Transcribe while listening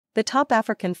The top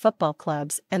African football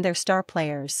clubs and their star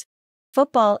players.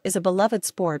 Football is a beloved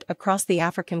sport across the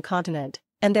African continent,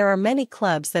 and there are many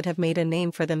clubs that have made a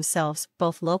name for themselves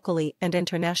both locally and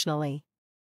internationally.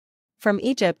 From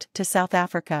Egypt to South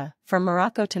Africa, from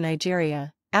Morocco to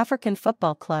Nigeria, African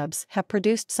football clubs have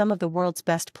produced some of the world's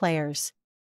best players.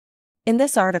 In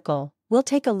this article, we'll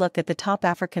take a look at the top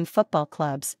African football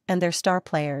clubs and their star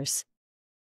players.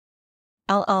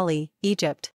 Al Ahly,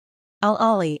 Egypt. Al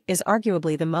Ahly is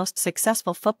arguably the most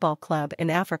successful football club in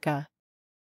Africa.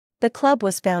 The club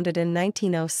was founded in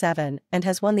 1907 and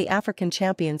has won the African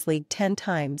Champions League 10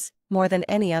 times, more than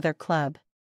any other club.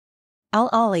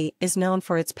 Al Ahly is known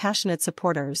for its passionate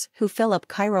supporters who fill up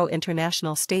Cairo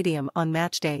International Stadium on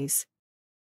match days.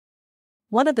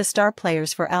 One of the star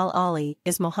players for Al Ahly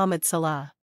is Mohamed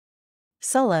Salah.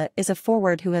 Salah is a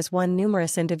forward who has won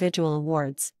numerous individual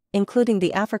awards, including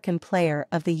the African Player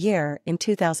of the Year in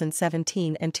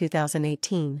 2017 and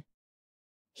 2018.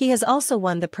 He has also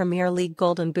won the Premier League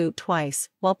Golden Boot twice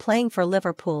while playing for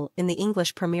Liverpool in the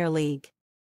English Premier League.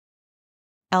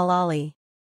 Al Ahly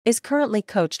is currently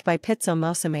coached by Pitso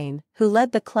Mosimane, who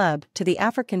led the club to the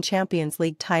African Champions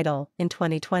League title in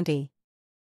 2020.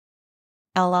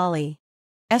 Al Ahly.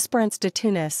 Esperance de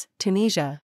Tunis,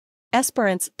 Tunisia.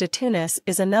 Esperance de Tunis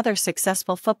is another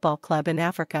successful football club in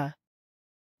Africa.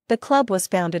 The club was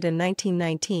founded in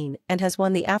 1919 and has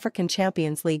won the African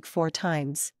Champions League 4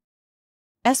 times.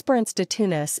 Esperance de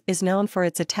Tunis is known for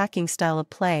its attacking style of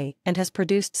play and has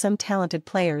produced some talented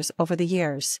players over the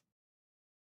years.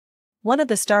 One of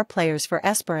the star players for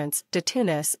Esperance de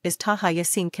Tunis is Taha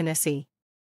Yassine Khenissi.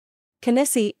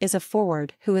 Khenissi is a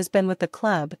forward who has been with the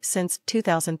club since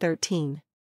 2013.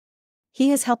 He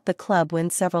has helped the club win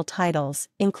several titles,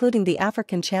 including the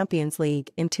African Champions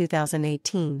League in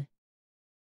 2018.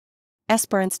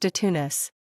 Esperance de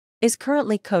Tunis is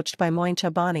currently coached by Moin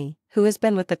Chabani, who has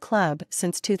been with the club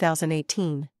since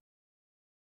 2018.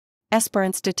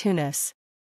 Esperance de Tunis.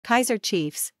 Kaizer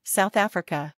Chiefs, South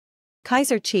Africa.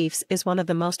 Kaizer Chiefs is one of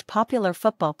the most popular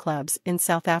football clubs in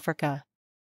South Africa.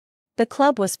 The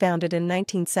club was founded in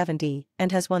 1970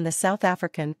 and has won the South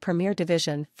African Premier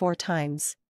Division 4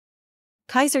 times.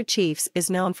 Kaizer Chiefs is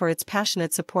known for its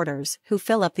passionate supporters who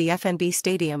fill up the FNB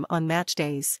Stadium on match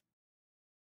days.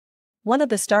 One of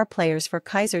the star players for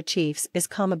Kaizer Chiefs is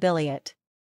Khama Billiat.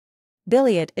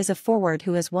 Billiat is a forward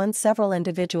who has won several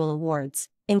individual awards,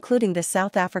 including the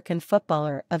South African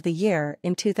Footballer of the Year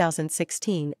in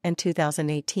 2016 and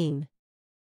 2018.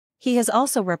 He has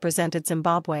also represented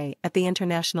Zimbabwe at the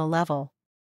international level.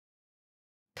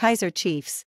 Kaizer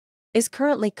Chiefs is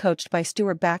currently coached by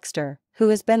Stuart Baxter, who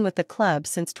has been with the club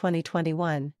since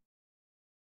 2021.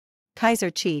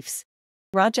 Kaizer Chiefs.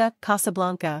 Raja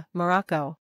Casablanca,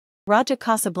 Morocco. Raja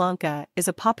Casablanca is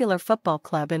a popular football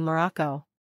club in Morocco.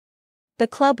 The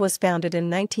club was founded in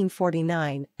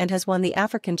 1949 and has won the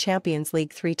African Champions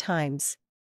League 3 times.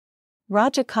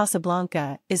 Raja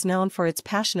Casablanca is known for its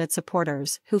passionate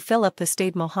supporters who fill up the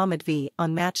Stade Mohammed V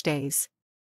on match days.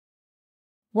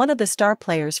 One of the star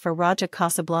players for Raja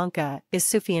Casablanca is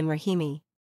Soufiane Rahimi.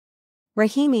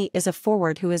 Rahimi is a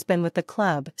forward who has been with the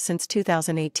club since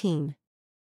 2018.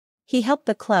 He helped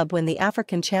the club win the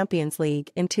African Champions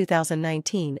League in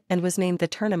 2019 and was named the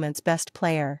tournament's best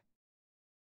player.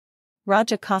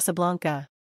 Raja Casablanca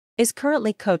is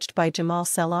currently coached by Jamal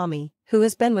Salami, who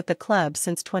has been with the club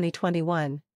since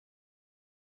 2021.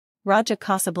 Raja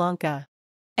Casablanca.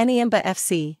 Enyimba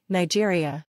FC,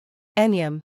 Nigeria.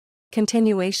 Enyim.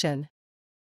 Continuation.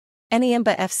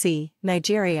 Enyimba FC,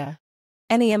 Nigeria.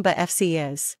 Enyimba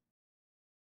FC is